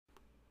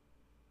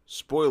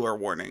Spoiler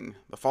warning.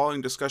 The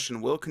following discussion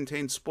will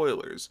contain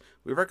spoilers.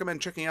 We recommend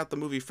checking out the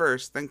movie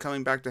first, then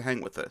coming back to hang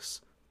with us.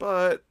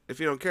 But if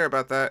you don't care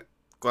about that,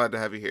 glad to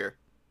have you here.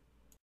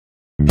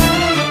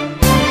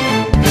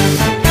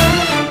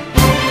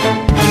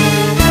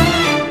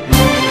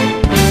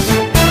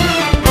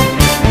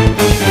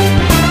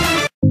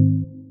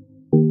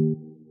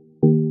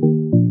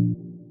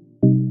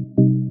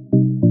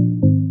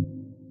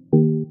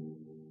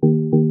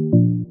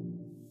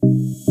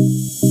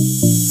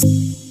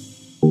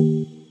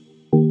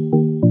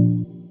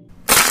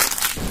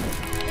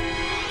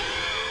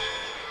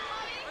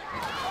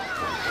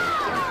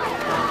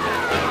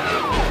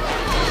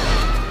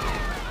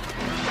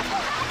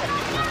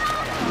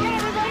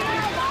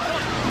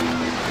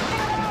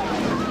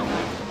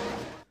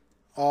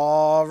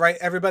 Alright,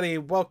 everybody,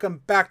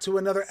 welcome back to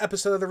another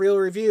episode of The Real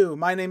Review.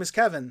 My name is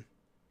Kevin.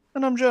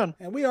 And I'm John.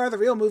 And we are The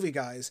Real Movie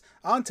Guys.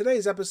 On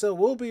today's episode,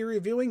 we'll be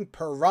reviewing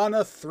Piranha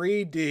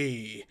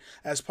 3D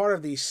as part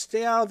of the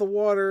Stay Out of the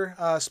Water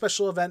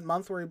special event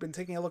month, where we've been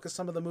taking a look at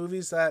some of the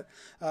movies that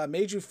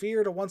made you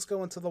fear to once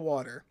go into the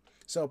water.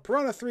 So,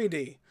 Piranha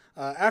 3D.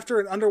 After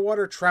an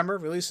underwater tremor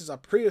releases a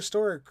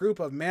prehistoric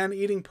group of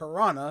man-eating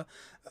piranha,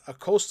 a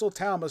coastal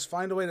town must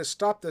find a way to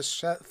stop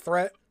this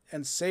threat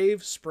and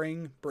save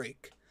Spring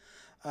Break.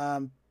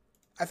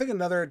 I think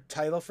another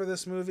title for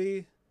this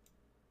movie,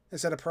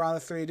 instead of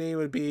Piranha 3D,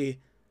 would be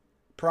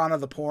Piranha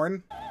the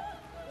Porn.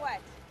 What?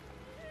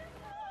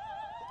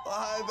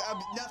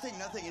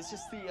 Nothing. It's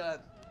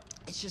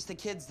just the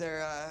kids.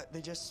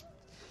 They just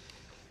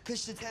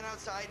pitched a tent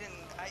outside, and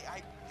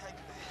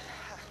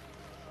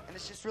and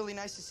it's just really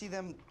nice to see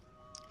them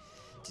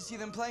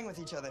playing with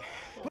each other.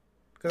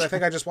 Because I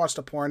think I just watched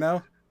a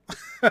porno.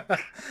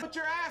 Put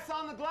your ass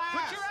on the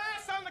glass! Put your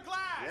ass on the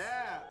glass!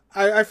 Yeah!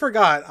 I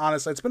forgot,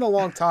 honestly. It's been a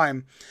long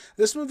time.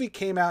 This movie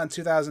came out in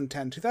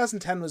 2010.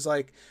 2010 was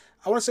like,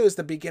 I want to say it was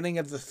the beginning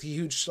of the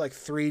huge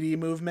 3D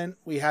movement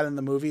we had in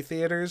the movie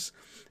theaters.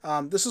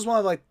 This was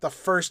one of the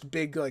first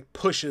big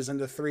pushes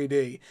into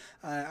 3D.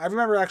 I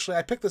remember actually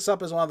I picked this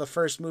up as one of the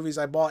first movies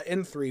I bought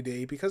in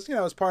 3D because, it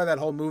was part of that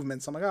whole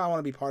movement. So I'm like, oh, I want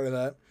to be part of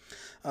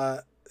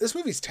that. This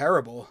movie's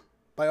terrible.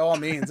 By all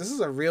means, this is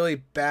a really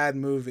bad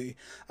movie,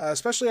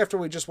 especially after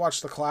we just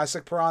watched the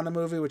classic Piranha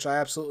movie, which I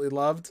absolutely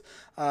loved.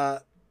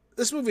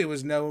 This movie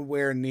was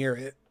nowhere near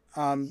it.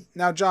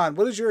 Now, John,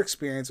 what is your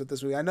experience with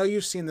this movie? I know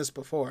you've seen this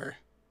before.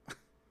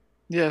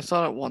 Yeah, I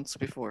saw it once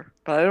before,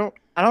 but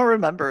I don't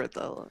remember it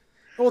though.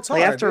 Well, it's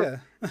hard.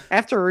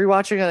 After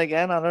rewatching it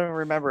again, I don't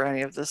remember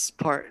any of this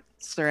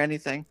parts or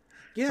anything.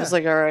 Yeah, it's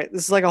like, all right,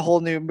 this is like a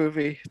whole new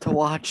movie to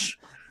watch.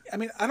 I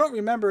mean, I don't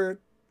remember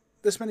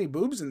this many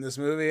boobs in this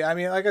movie. I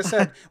mean, like I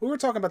said, we were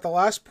talking about the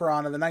last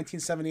Piranha, the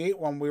 1978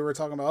 one. We were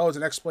talking about, it's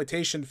an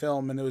exploitation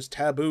film and it was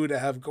taboo to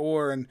have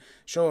gore and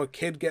show a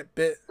kid get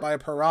bit by a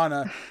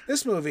piranha.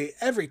 This movie,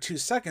 every 2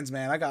 seconds,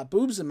 man, I got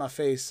boobs in my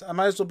face. I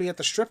might as well be at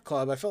the strip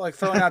club. I felt like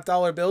throwing out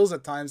dollar bills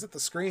at times at the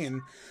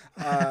screen.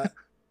 I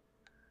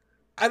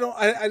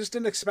just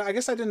didn't expect, I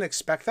guess I didn't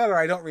expect that, or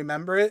I don't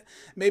remember it.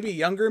 Maybe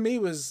younger me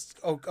was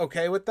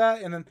okay with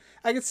that. And then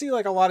I could see a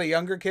lot of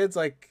younger kids,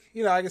 I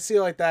could see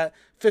that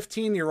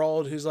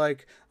 15-year-old who's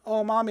like,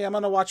 oh, mommy, I'm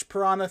going to watch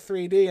Piranha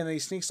 3D. And then he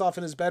sneaks off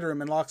in his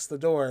bedroom and locks the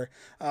door.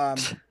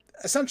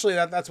 Essentially,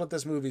 that's what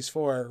this movie's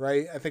for,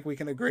 right? I think we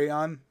can agree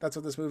on that's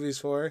what this movie's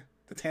for.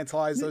 To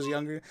tantalize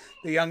the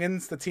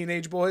youngins, the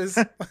teenage boys.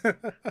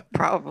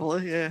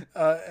 Probably, yeah.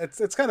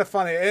 It's kind of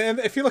funny, and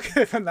if you look at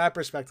it from that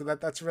perspective,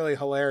 that's really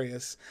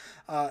hilarious.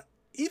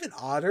 Even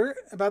odder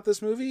about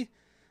this movie,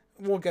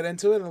 we'll get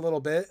into it in a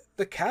little bit.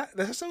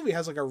 This movie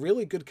has a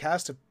really good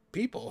cast of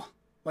people,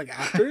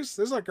 actors.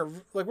 There's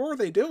what were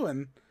they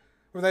doing?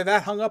 Were they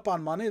that hung up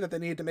on money that they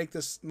needed to make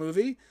this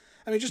movie?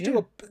 I mean,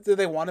 do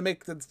they want to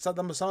make some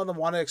of them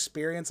want to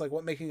experience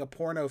what making a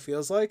porno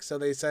feels like? So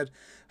they said,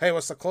 hey,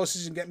 what's the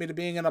closest you can get me to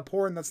being in a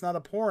porn that's not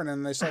a porn?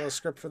 And they saw the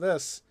script for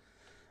this.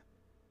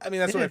 I mean,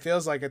 that's what it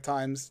feels like at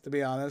times, to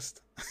be honest.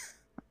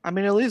 I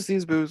mean, at least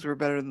these boobs were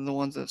better than the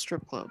ones at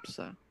strip clubs,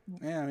 so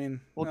yeah, I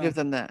mean, we'll give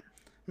them that.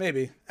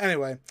 Maybe.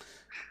 Anyway,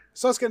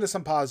 so let's get into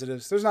some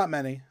positives. There's not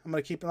many. I'm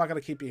not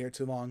gonna keep you here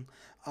too long.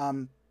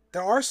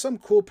 There are some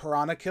cool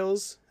piranha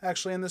kills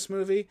actually in this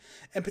movie.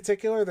 In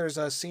particular, there's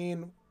a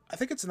scene, I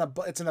think it's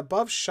an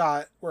above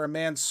shot where a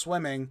man's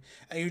swimming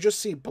and you just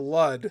see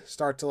blood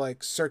start to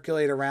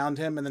circulate around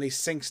him, and then he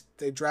sinks.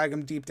 They drag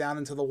him deep down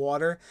into the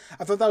water.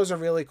 I thought that was a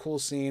really cool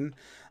scene.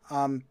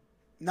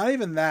 Not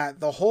even that,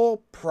 the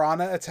whole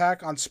piranha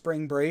attack on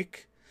Spring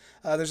Break.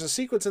 There's a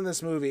sequence in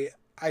this movie.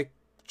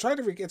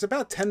 It's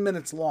about 10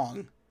 minutes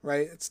long,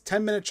 right? It's a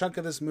 10-minute chunk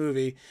of this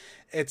movie.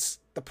 It's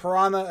the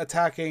piranha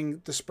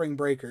attacking the Spring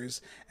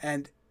Breakers,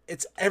 and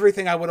it's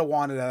everything I would have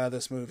wanted out of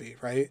this movie,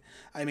 right?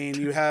 I mean,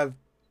 you have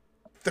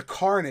the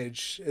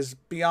carnage is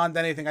beyond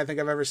anything I think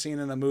I've ever seen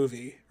in a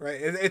movie, right?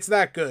 It's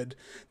that good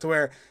to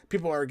where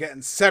people are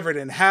getting severed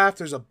in half.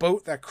 There's a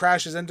boat that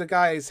crashes into a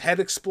guy. His head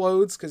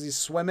explodes because he's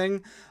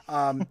swimming.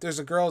 There's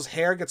a girl's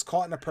hair gets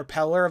caught in a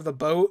propeller of the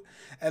boat,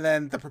 and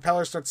then the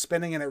propeller starts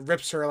spinning and it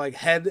rips her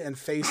head and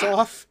face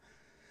off.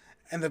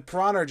 and the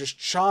piranha are just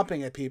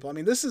chomping at people. I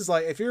mean, this is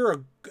like, if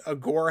you're a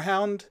gore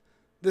hound,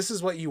 this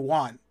is what you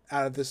want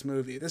out of this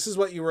movie. This is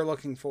what you were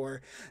looking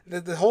for.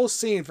 The whole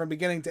scene from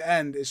beginning to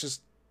end is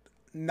just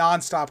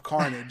nonstop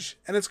carnage,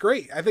 and it's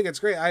great. I think it's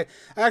great. I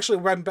actually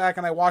went back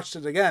and I watched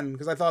it again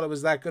because I thought it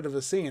was that good of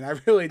a scene. I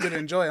really did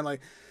enjoy it. I'm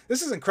like,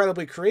 this is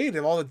incredibly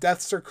creative. All the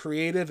deaths are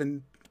creative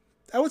and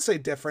I would say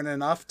different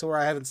enough to where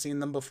I haven't seen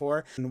them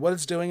before. And what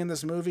it's doing in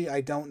this movie,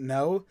 I don't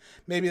know.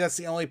 Maybe that's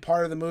the only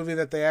part of the movie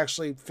that they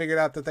actually figured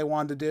out that they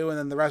wanted to do, and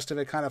then the rest of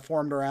it kind of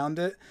formed around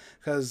it.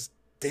 Because,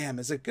 damn,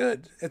 is it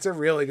good? It's a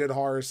really good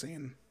horror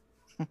scene.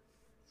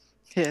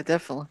 Yeah,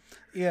 definitely.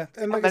 Yeah,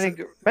 and like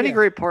many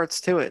great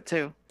parts to it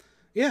too.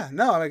 Yeah,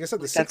 no, like I said,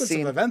 the sequence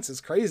of events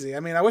is crazy. I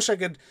mean, I wish I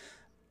could.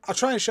 I'll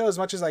try and show as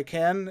much as I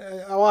can.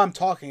 While I'm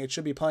talking, it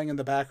should be playing in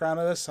the background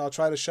of this, so I'll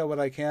try to show what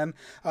I can.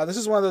 This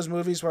is one of those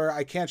movies where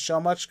I can't show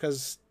much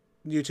because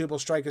YouTube will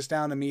strike us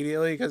down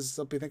immediately because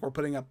they'll think we're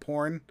putting up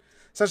porn.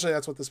 Essentially,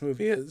 that's what this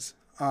movie is.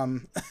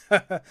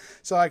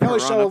 So I can only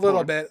show a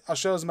little bit. I'll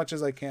show as much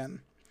as I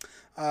can.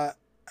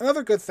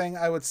 Another good thing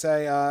I would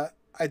say,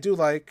 I do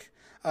like,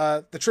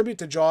 the tribute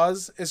to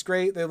Jaws is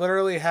great. They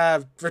literally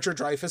have Richard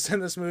Dreyfuss in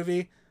this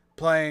movie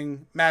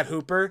playing Matt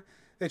Hooper.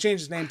 They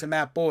changed his name to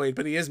Matt Boyd,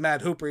 but he is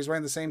Matt Hooper. He's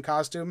wearing the same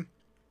costume.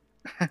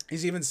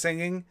 He's even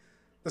singing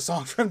the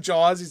song from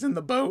Jaws. He's in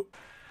the boat.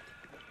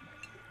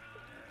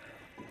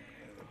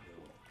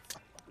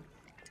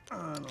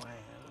 On land,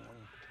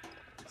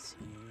 sea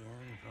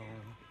and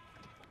home,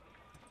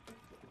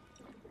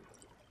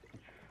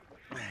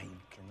 you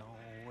can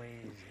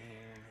always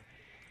hear me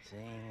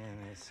singing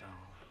this song.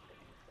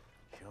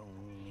 Show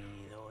me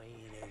the way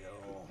to go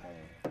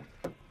home.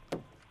 I'm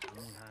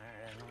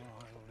tired and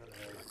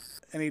wondering.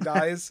 And he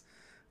dies.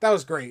 That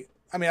was great.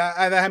 I mean,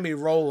 that had me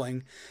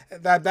rolling.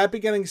 That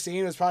beginning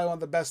scene was probably one of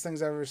the best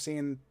things I've ever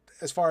seen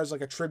as far as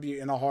like a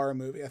tribute in a horror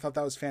movie. I thought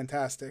that was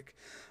fantastic.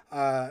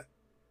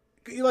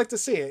 You like to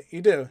see it.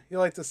 You do. You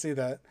like to see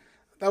that.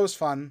 That was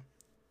fun.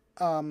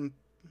 What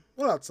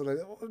else?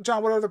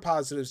 John, what other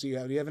positives do you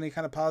have? Do you have any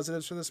kind of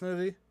positives for this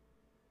movie?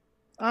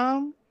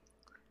 I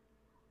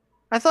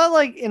thought,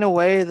 like, in a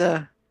way,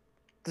 the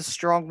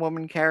strong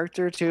woman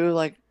character too,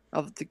 like,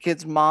 of the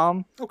kid's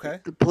mom, okay,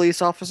 the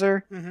police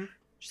officer. Mm-hmm.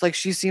 Like,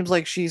 she seems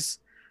like she's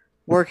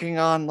working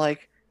on,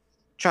 like,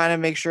 trying to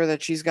make sure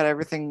that she's got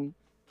everything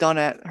done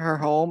at her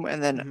home,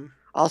 and then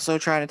also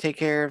trying to take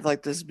care of,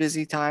 like, this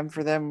busy time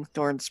for them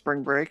during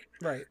spring break.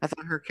 Right. I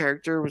thought her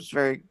character was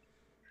very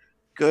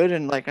good,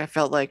 and, like, I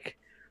felt like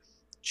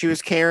she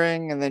was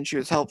caring, and then she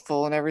was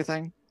helpful and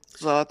everything.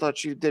 So I thought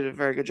she did a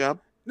very good job.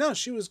 No,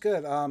 she was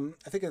good. I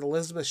think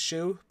Elizabeth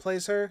Shue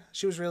plays her.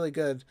 She was really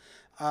good.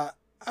 I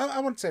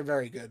wouldn't say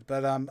very good,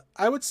 but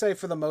I would say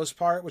for the most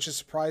part, which is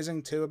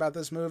surprising too about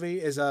this movie,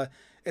 is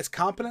it's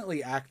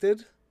competently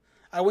acted.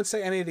 I wouldn't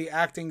say any of the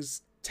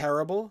acting's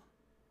terrible,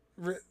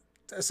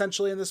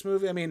 essentially, in this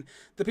movie. I mean,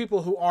 the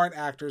people who aren't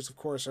actors, of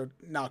course, are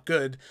not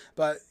good,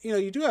 but, you know,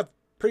 you do have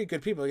pretty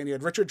good people. Again, you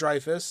had Richard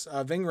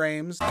Dreyfuss, Ving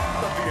Rhames.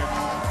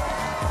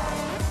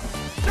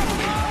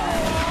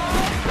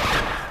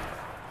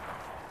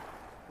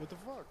 What the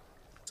fuck?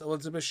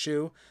 Elizabeth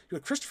Shue. You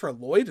had Christopher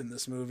Lloyd in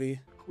this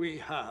movie. We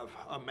have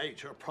a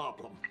major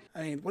problem.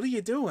 I mean, what are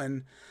you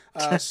doing?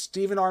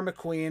 Stephen R.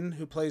 McQueen,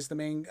 who plays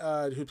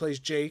who plays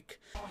Jake.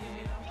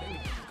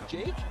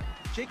 Jake?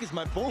 Jake is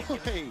my boy.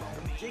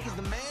 Jake is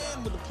the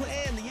man with the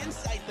plan, the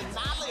insight, the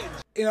knowledge.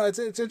 You know,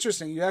 it's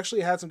interesting. You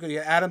actually had some good. You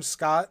had Adam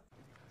Scott.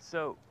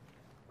 So,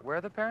 where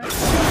are the parents?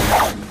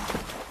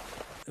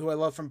 Who I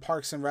love from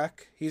Parks and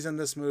Rec. He's in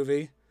this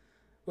movie,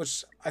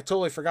 which I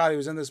totally forgot he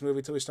was in this movie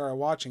until we started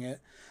watching it.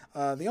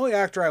 The only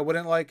actor I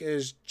wouldn't like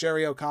is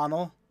Jerry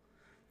O'Connell,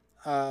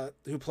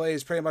 who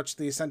plays pretty much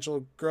the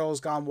essential Girls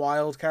Gone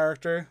Wild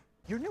character.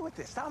 You're new at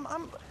this. I'm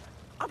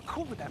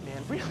cool with that,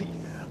 man. Really,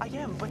 I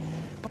am.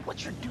 But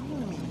what you're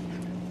doing to me,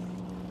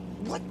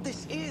 what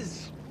this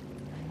is.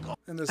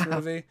 In this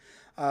movie,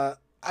 I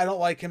don't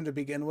like him to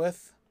begin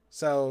with,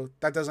 so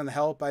that doesn't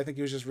help. I think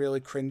he was just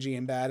really cringy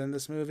and bad in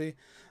this movie.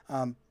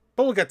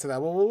 But we'll get to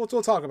that. We'll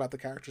talk about the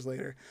characters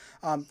later.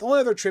 The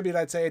only other tribute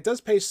I'd say, it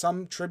does pay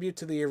some tribute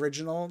to the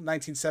original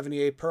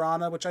 1978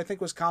 Piranha, which I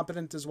think was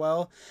competent as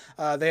well.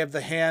 They have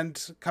the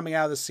hand coming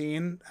out of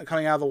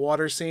the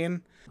water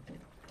scene.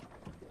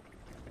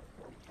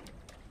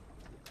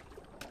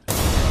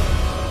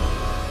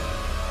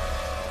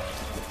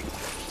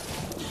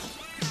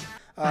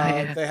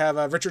 They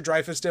have Richard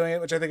Dreyfuss doing it,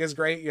 which I think is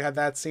great. You have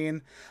that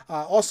scene.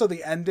 Also,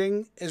 the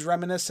ending is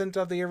reminiscent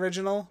of the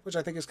original, which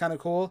I think is kind of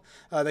cool.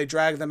 They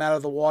drag them out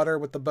of the water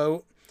with the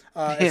boat.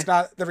 It's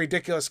not the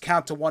ridiculous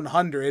count to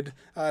 100.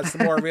 It's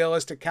the more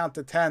realistic count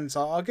to 10.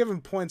 So I'll give them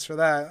points for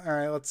that. All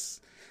right,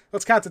 let's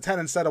count to 10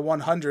 instead of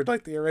 100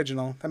 like the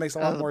original. That makes a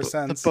lot more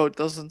sense. The boat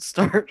doesn't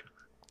start.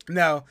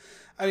 No.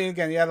 I mean,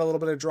 again, you had a little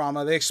bit of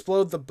drama. They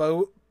explode the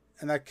boat,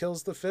 and that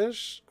kills the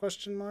fish?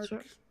 Question mark?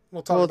 Sure.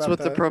 We'll talk about with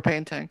that. the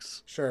propane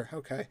tanks. Sure,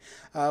 okay.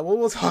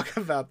 We'll talk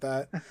about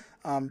that.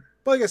 But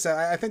like I said,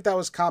 I think that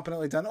was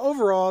competently done.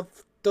 Overall,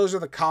 those are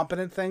the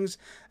competent things.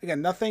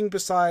 Again, nothing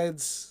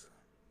besides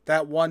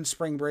that one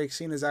spring break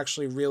scene is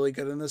actually really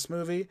good in this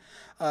movie.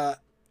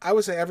 I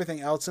would say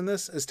everything else in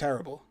this is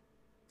terrible.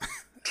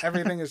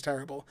 Everything is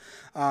terrible.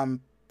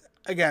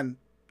 Again,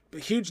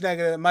 huge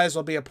negative. It might as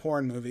well be a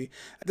porn movie.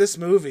 This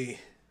movie,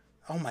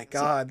 oh my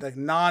God, like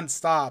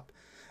nonstop.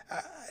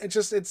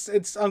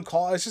 It's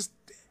uncalled. It's just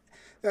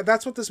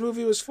that's what this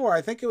movie was for.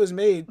 I think it was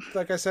made,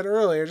 like I said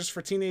earlier, just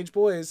for teenage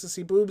boys to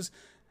see boobs,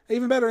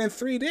 even better in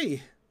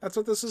 3D. That's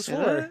what this is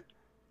for.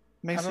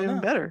 Makes it even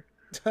better.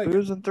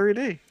 Boobs in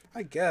 3D.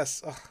 I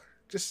guess. Ugh,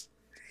 just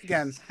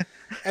again,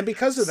 and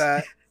because of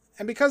that,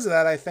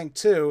 I think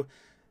too,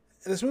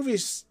 this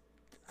movie's.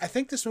 I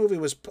think this movie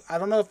was. I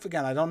don't know if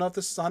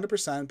this is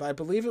 100%, but I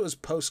believe it was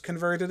post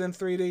converted in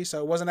 3D, so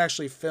it wasn't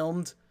actually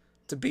filmed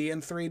to be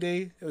in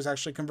 3D. It was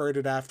actually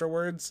converted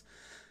afterwards.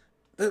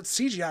 The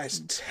CGI is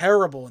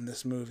terrible in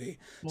this movie.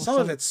 Well, some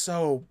of it's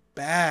so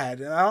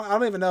bad, and I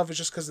don't even know if it's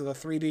just because of the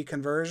 3D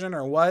conversion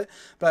or what.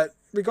 But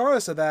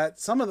regardless of that,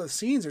 some of the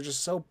scenes are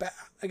just so bad.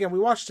 Again, we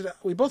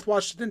both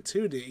watched it in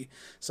 2D,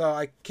 so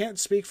I can't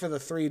speak for the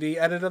 3D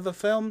edit of the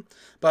film.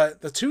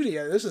 But the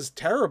 2D, this is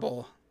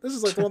terrible. This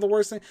is like one of the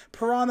worst things.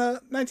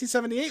 Piranha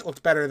 1978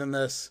 looked better than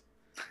this,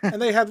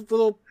 and they had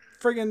little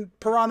friggin'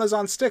 piranhas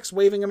on sticks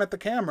waving them at the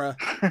camera.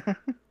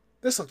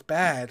 This looked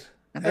bad.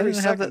 And every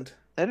second.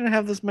 They didn't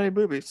have this many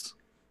boobies.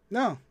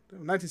 No,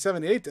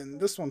 1978 didn't.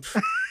 This one.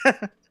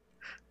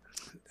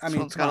 I mean,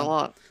 one's got a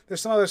lot. There's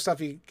some other stuff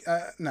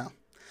no.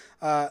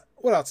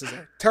 What else is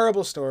there?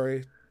 Terrible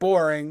story,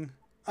 boring,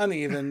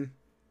 uneven.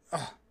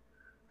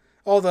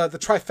 All the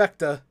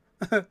trifecta.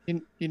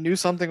 You knew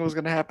something was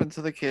going to happen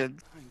to the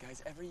kid. Come on,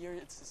 guys. Every year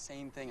it's the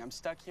same thing. I'm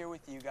stuck here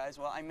with you guys.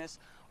 Well, I miss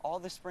all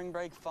the spring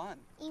break fun.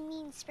 You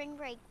mean spring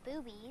break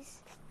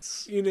boobies?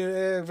 You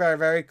know, very,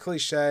 very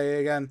cliche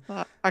again.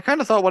 I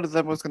kind of thought one of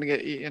them was going to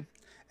get eaten.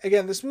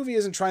 Again, this movie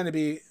isn't trying to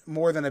be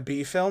more than a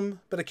B film,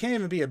 but it can't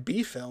even be a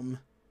B film.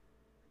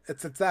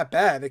 It's that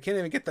bad. It can't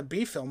even get the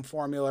B film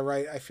formula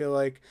right. I feel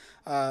like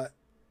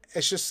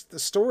it's just the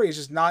story is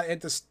just not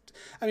into.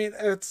 I mean,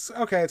 it's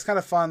okay. It's kind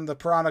of fun. The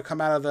piranha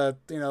come out of the,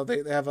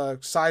 they have a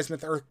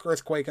seismic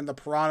earthquake, and the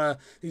piranha,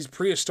 these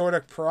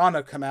prehistoric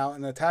piranha, come out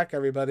and attack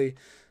everybody.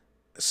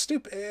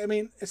 Stupid. I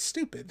mean, it's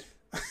stupid.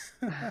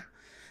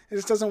 It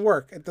just doesn't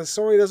work. The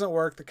story doesn't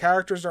work. The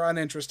characters are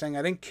uninteresting.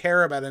 I didn't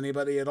care about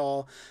anybody at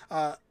all.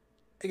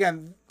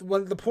 Again,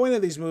 the point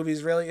of these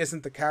movies really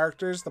isn't the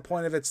characters. The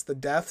point of it's the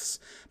deaths.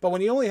 But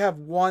when you only have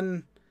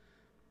one,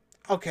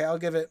 okay, I'll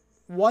give it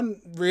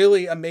one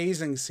really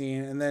amazing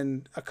scene and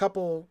then a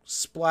couple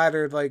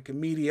splattered, like,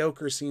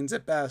 mediocre scenes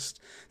at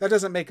best, that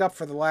doesn't make up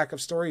for the lack of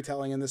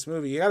storytelling in this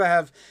movie. You gotta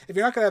have, if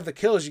you're not gonna have the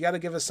kills, you gotta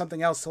give us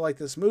something else to like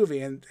this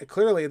movie, and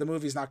clearly the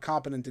movie's not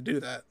competent to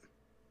do that.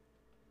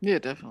 Yeah,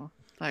 definitely.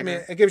 I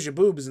mean, it gives you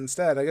boobs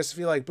instead. I guess if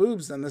you like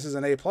boobs, then this is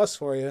an A+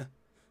 for you.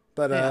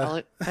 But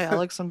I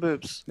like some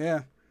boobs.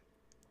 Yeah.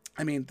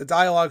 I mean, the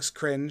dialogue's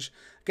cringe.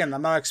 Again,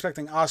 I'm not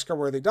expecting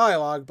Oscar-worthy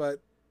dialogue, but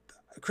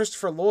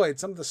Christopher Lloyd,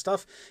 some of the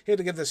stuff, he had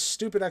to give this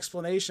stupid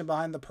explanation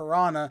behind the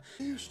piranha.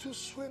 He used to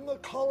swim the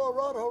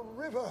Colorado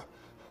River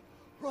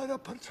right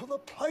up until the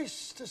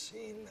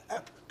Pleistocene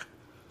epoch.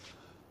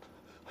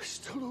 I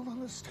still don't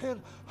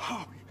understand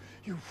how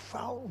you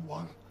found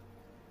one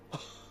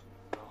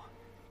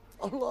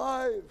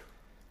alive.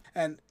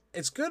 And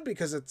it's good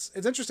because it's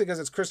interesting because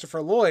it's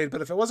Christopher Lloyd,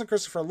 but if it wasn't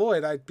Christopher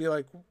Lloyd, I'd be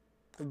like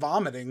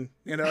vomiting.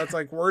 It's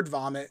like word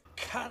vomit.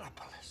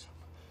 Cannibalism.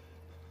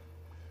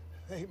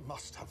 They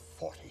must have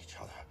fought each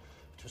other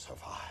to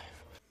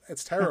survive.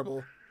 It's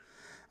terrible.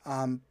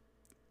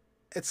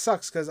 It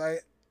sucks because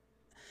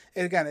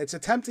it's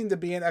attempting to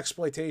be an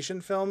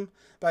exploitation film,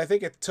 but I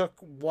think it took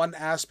one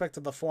aspect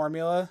of the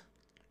formula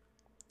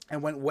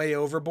and went way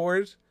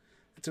overboard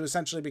to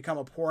essentially become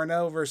a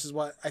porno versus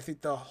what I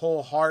think the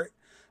whole heart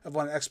of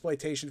what an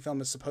exploitation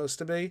film is supposed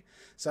to be.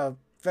 So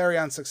very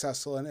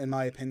unsuccessful in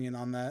my opinion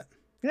on that.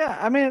 Yeah,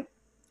 I mean,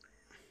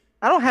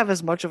 I don't have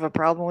as much of a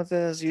problem with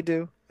it as you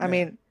do. I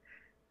mean,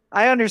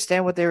 I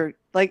understand what they were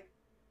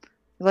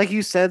like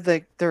you said,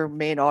 like their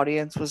main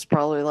audience was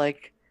probably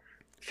like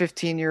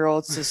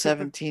 15-year-olds to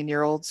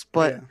 17-year-olds,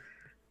 but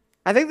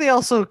I think they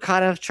also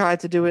kind of tried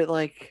to do it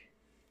like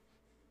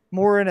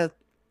more in a,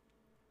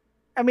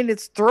 I mean,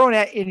 it's thrown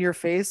in your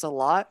face a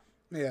lot.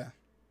 Yeah.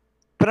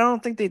 But I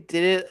don't think they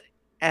did it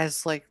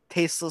as like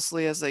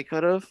tastelessly as they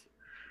could have.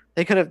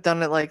 They could have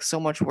done it like so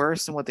much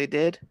worse than what they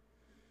did.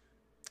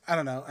 I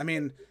don't know. I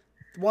mean,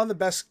 one of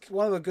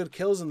the good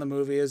kills in the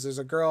movie is there's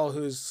a girl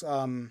who's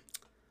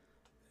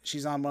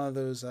she's on one of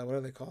those what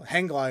are they called,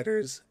 hang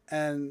gliders,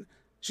 and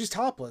she's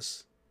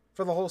topless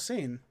for the whole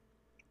scene.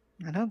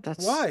 I know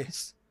that's why.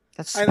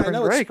 That's I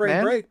know break, it's spring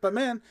man. break, but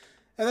man,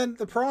 and then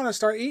the piranhas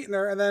start eating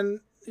her, and then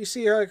you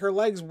see her, like, her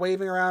legs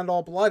waving around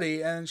all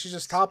bloody, and she's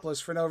just topless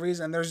for no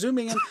reason. They're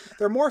zooming in.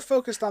 They're more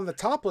focused on the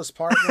topless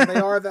part than they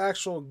are the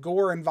actual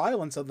gore and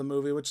violence of the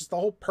movie, which is the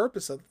whole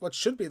purpose of what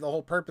should be the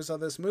whole purpose of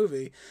this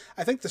movie.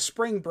 I think the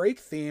spring break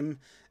theme,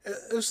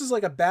 this is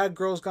like a Bad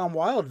Girls Gone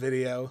Wild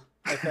video.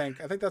 I think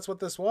that's what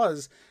this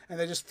was, and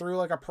they just threw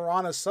like a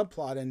piranha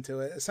subplot into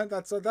it.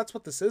 That's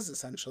what this is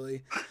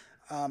essentially.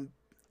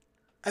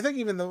 I think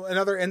even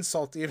another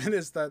insult even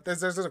is that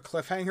there's a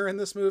cliffhanger in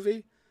this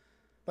movie.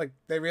 Like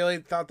they really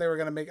thought they were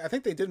gonna make. I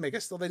think they did make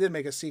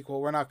a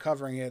sequel. We're not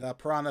covering it.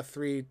 Piranha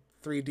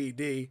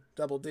 3DD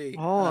double D.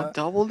 Oh,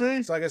 double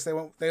D. So I guess they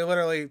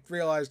literally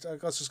realized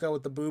let's just go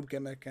with the boob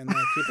gimmick and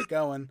keep it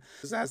going.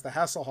 It has the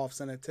Hasselhoffs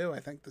in it too. I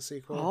think the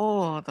sequel.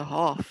 Oh, the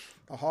Hoff.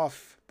 The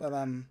Hoff, but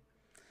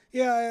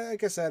yeah,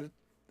 like I said,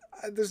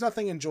 there's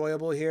nothing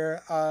enjoyable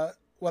here.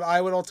 What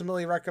I would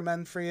ultimately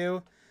recommend for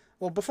you.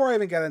 Well, before I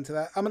even get into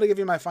that, I'm going to give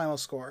you my final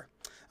score.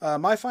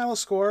 My final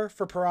score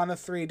for Piranha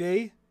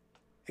 3D,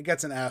 it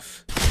gets an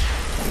F.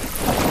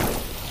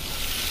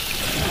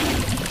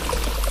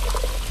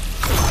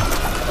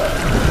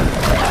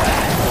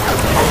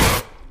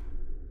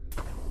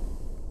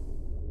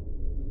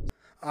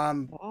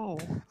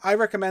 I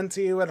recommend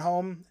to you at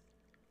home.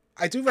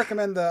 I do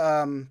recommend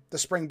the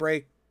spring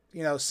break,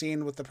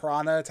 scene with the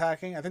piranha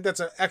attacking. I think that's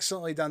an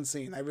excellently done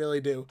scene. I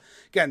really do.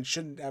 Again,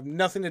 shouldn't have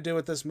nothing to do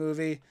with this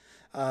movie.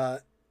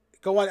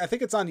 Go on. I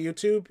think it's on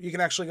YouTube. You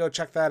can actually go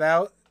check that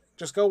out.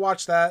 Just go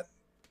watch that.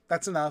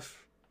 That's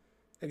enough.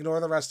 Ignore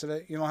the rest of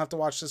it. You don't have to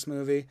watch this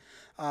movie.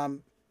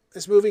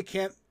 This movie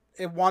can't.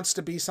 It wants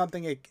to be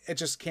something it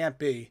just can't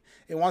be.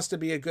 It wants to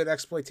be a good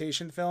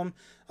exploitation film.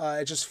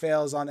 It just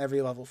fails on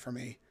every level for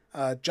me.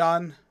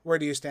 John, where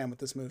do you stand with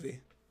this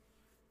movie?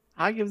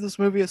 I give this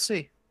movie a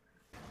C.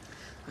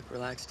 Look,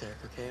 relax, Derek.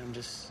 Okay, I'm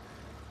just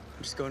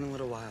going a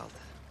little wild.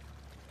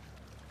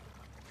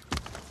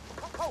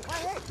 Oh,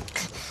 hey!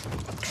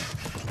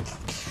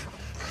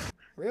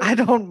 Really? I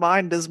don't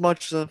mind as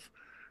much of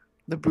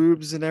the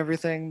boobs and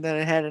everything that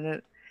it had in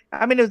it.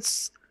 I mean,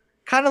 it's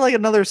kind of like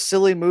another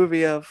silly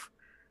movie of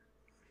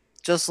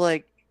just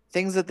like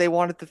things that they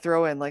wanted to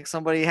throw in. Like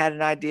somebody had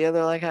an idea.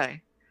 They're like,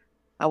 hey,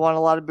 I want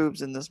a lot of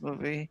boobs in this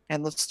movie.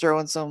 And let's throw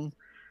in some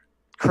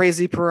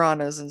crazy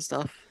piranhas and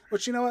stuff.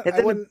 Which, you know what?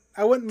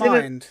 I wouldn't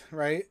mind,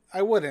 right?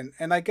 I wouldn't.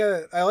 And I get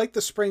it. I like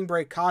the spring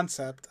break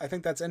concept. I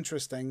think that's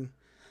interesting.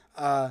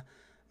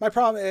 My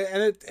problem,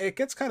 and it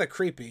gets kind of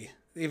creepy,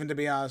 even to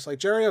be honest. Like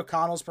Jerry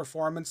O'Connell's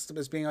performance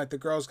as being like the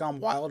Girls Gone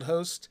Wild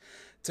host,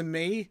 to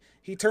me,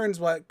 he turns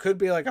what could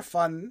be like a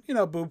fun,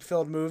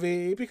 boob-filled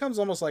movie. He becomes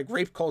almost like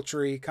rape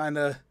culture-y, kind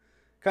of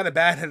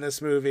bad in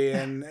this movie,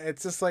 and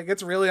it's just like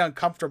it's really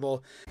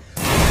uncomfortable.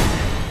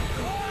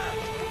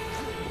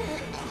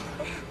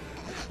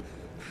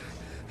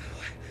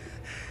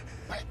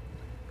 Wet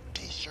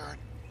t-shirt.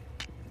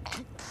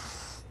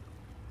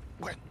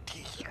 Wet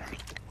t-shirt.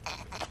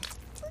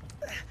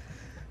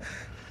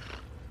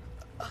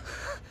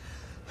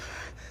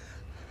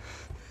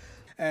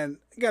 And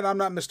again, I'm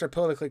not Mr.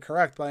 Politically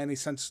Correct by any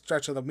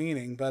stretch of the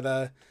meaning,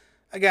 but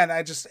again,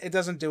 it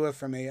doesn't do it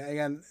for me.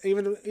 Again,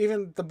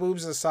 even the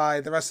boobs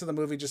aside, the rest of the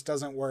movie just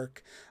doesn't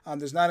work.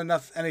 There's not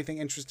enough anything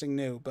interesting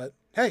new. But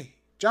hey,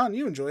 John,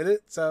 you enjoyed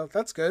it, so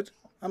that's good.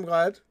 I'm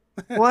glad.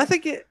 Well, I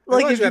think if you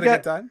had a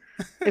good time.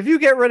 if you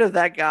get rid of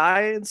that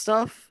guy and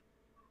stuff,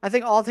 I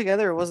think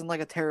altogether it wasn't like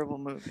a terrible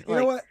movie. You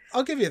know what?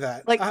 I'll give you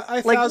that. Like,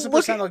 I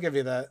 1,000% I'll give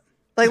you that.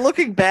 Like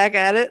looking back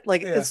at it,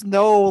 like Yeah. it's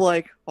no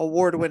like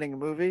award-winning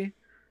movie,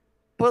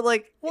 but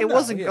like Well, it no,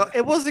 wasn't yeah.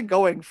 it wasn't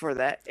going for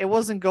that. It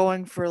wasn't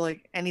going for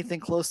like anything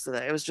close to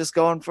that. It was just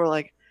going for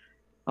like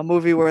a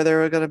movie where they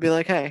were gonna be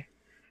like, hey,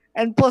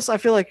 and plus I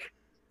feel like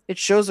it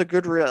shows a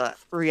good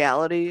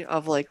reality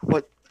of like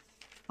what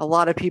a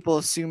lot of people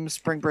assume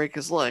spring break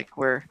is like,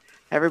 where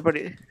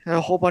everybody, a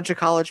whole bunch of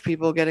college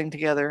people getting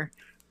together,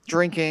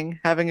 drinking,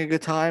 having a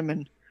good time,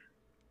 and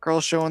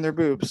girls showing their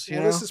boobs. You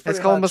Well, know, this is pretty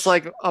it's almost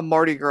much- like a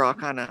Mardi Gras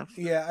kind of.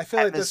 Yeah, I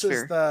feel like this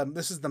atmosphere.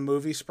 is the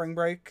movie Spring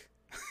Break.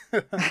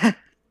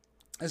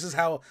 This is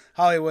how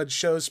Hollywood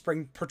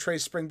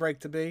portrays spring break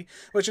to be,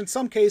 which in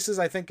some cases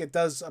I think it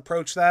does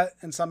approach that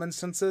in some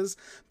instances,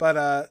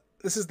 but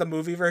this is the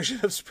movie version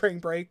of spring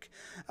break.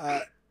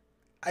 It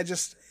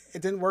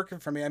didn't work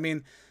for me. I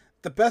mean,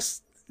 the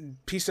best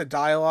piece of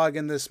dialogue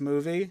in this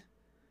movie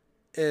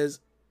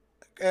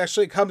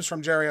actually comes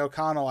from Jerry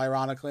O'Connell,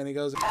 ironically, and he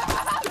goes,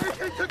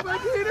 They took my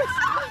penis!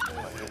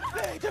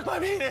 They took my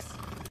penis!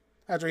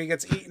 after he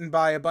gets eaten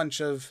by a bunch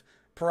of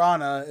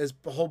piranha, his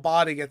whole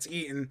body gets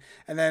eaten,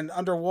 and then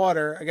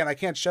underwater, again, I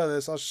can't show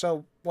this, I'll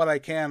show what I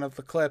can of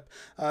the clip,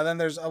 then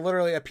there's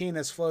literally a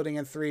penis floating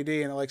in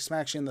 3D, and it like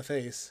smacks you in the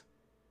face.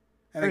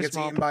 And Very it gets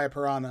small. eaten by a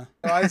piranha.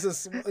 Why is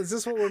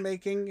this what we're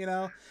making,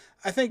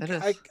 I think It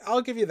is.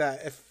 I'll give you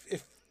that.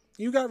 If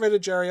you got rid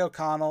of Jerry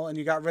O'Connell and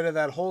you got rid of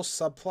that whole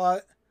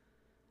subplot,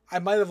 I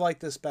might have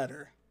liked this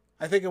better.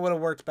 I think it would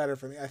have worked better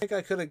for me. I think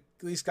I could have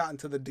at least gotten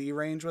to the D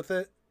range with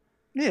it.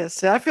 Yeah,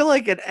 see, I feel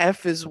like an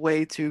F is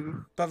way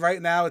too. But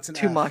right now it's an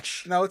Too F.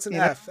 much, No, it's an you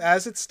know? F.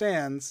 As it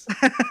stands,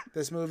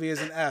 this movie is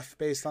an F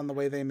based on the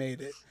way they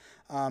made it.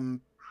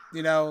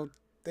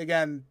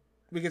 Again,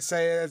 we could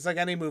say it's like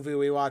any movie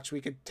we watch.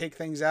 We could take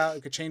things out.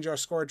 It could change our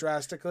score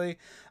drastically.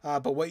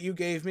 But what you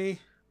gave me,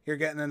 you're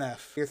getting an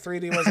F. Your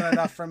 3D wasn't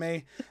enough for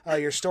me.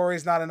 Your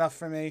story's not enough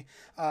for me.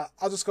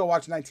 I'll just go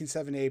watch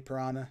 1978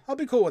 Piranha. I'll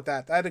be cool with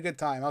that. I had a good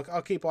time.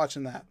 I'll keep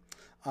watching that.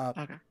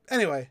 Okay.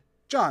 Anyway,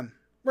 John,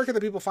 where can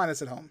the people find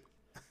us at home?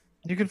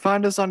 You can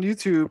find us on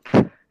YouTube,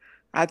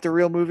 at the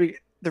Real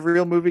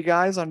Movie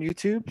Guys on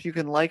YouTube. You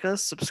can like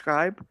us,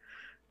 subscribe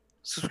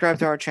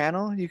to our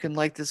channel. You can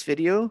like this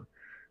video.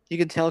 You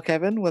can tell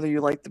Kevin whether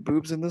you liked the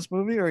boobs in this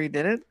movie or you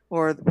didn't,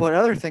 or what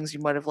other things you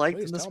might have liked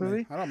Please in this tell movie.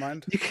 me. I don't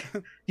mind.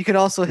 You can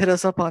also hit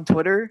us up on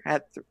Twitter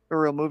at the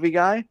Real Movie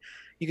Guy.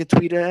 You can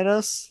tweet at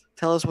us.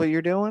 Tell us what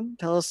you're doing.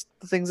 Tell us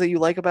the things that you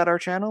like about our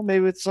channel.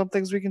 Maybe it's some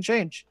things we can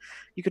change.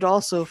 You could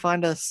also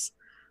find us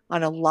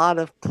on a lot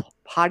of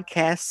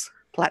podcast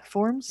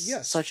platforms,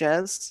 Yes. such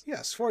as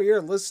Yes, for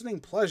your listening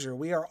pleasure,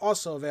 we are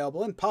also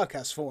available in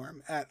podcast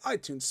form at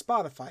iTunes,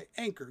 Spotify,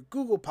 Anchor,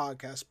 Google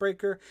Podcasts,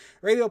 Breaker,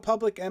 Radio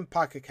Public, and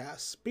Pocket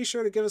Casts. Be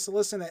sure to give us a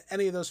listen at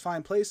any of those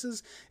fine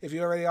places. If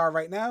you already are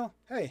right now,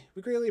 hey,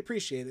 we greatly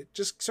appreciate it.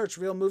 Just search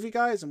Real Movie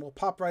Guys and we'll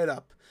pop right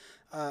up.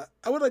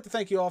 I would like to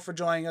thank you all for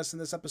joining us in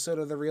this episode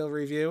of The Real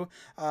Review.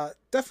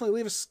 Definitely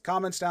leave us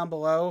comments down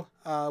below.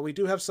 We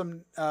do have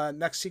some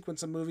next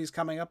sequence of movies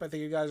coming up I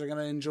think you guys are going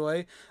to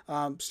enjoy.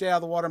 Stay Out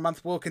of the Water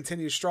month will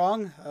continue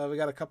strong. We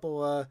got a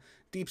couple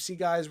deep sea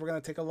guys we're going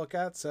to take a look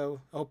at,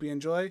 so I hope you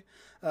enjoy.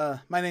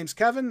 My name's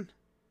Kevin.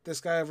 This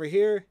guy over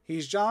here,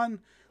 he's John.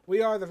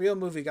 We are The Real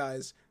Movie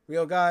Guys.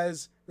 Real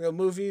guys, real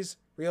movies,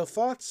 real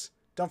thoughts.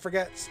 Don't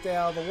forget, stay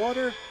out of the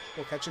water.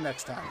 We'll catch you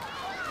next time.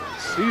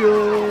 See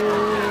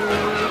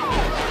ya.